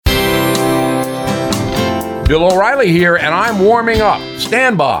Bill O'Reilly here, and I'm warming up.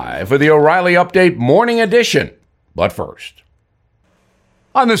 Stand by for the O'Reilly Update Morning Edition. But first,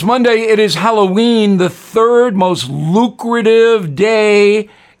 on this Monday, it is Halloween, the third most lucrative day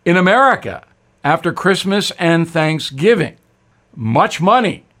in America after Christmas and Thanksgiving. Much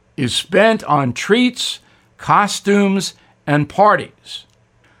money is spent on treats, costumes, and parties.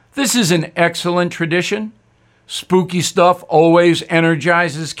 This is an excellent tradition. Spooky stuff always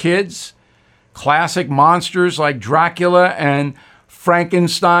energizes kids. Classic monsters like Dracula and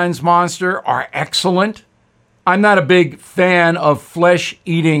Frankenstein's monster are excellent. I'm not a big fan of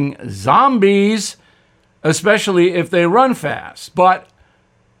flesh-eating zombies, especially if they run fast, but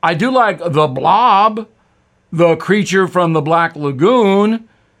I do like the Blob, the creature from the Black Lagoon,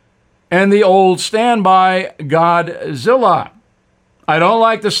 and the old standby Godzilla. I don't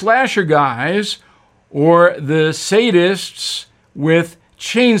like the slasher guys or the sadists with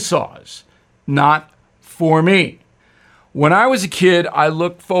chainsaws. Not for me. When I was a kid, I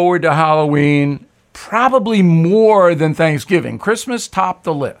looked forward to Halloween probably more than Thanksgiving. Christmas topped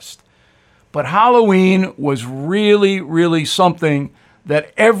the list. But Halloween was really something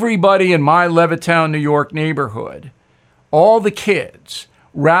that everybody in my Levittown, New York neighborhood, all the kids,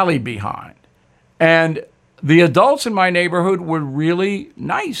 rallied behind. And the adults in my neighborhood were really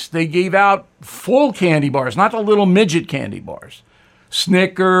nice. They gave out full candy bars, not the little midget candy bars.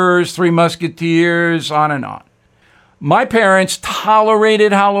 Snickers, Three Musketeers, on and on. My parents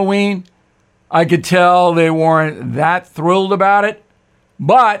tolerated Halloween. I could tell they weren't that thrilled about it.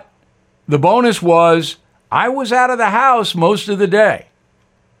 But the bonus was I was out of the house most of the day.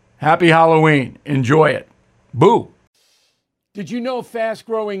 Happy Halloween. Enjoy it. Boo. Did you know Fast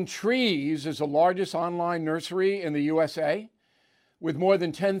Growing Trees is the largest online nursery in the USA? With more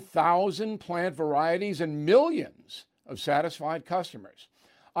than 10,000 plant varieties and millions of satisfied customers.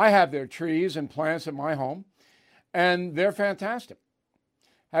 I have their trees and plants at my home, and they're fantastic.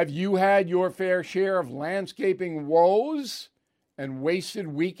 Have you had your fair share of landscaping woes and wasted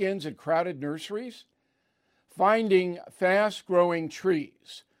weekends at crowded nurseries? Finding fast-growing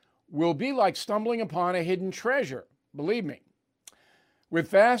trees will be like stumbling upon a hidden treasure, believe me. With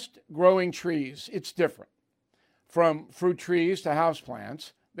fast-growing trees, it's different. From fruit trees to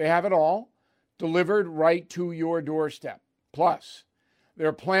houseplants, they have it all, delivered right to your doorstep. Plus,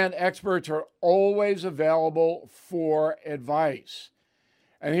 their plant experts are always available for advice.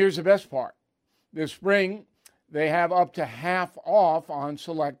 And here's the best part. This spring, they have up to half off on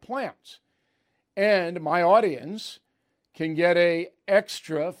select plants. And my audience can get an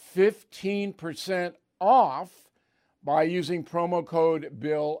extra 15% off by using promo code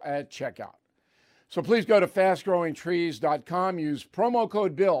BILL at checkout. So please go to fastgrowingtrees.com, use promo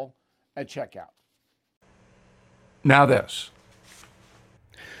code BILL at checkout. Now this.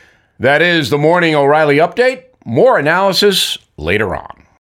 That is the Morning O'Reilly Update. More analysis later on.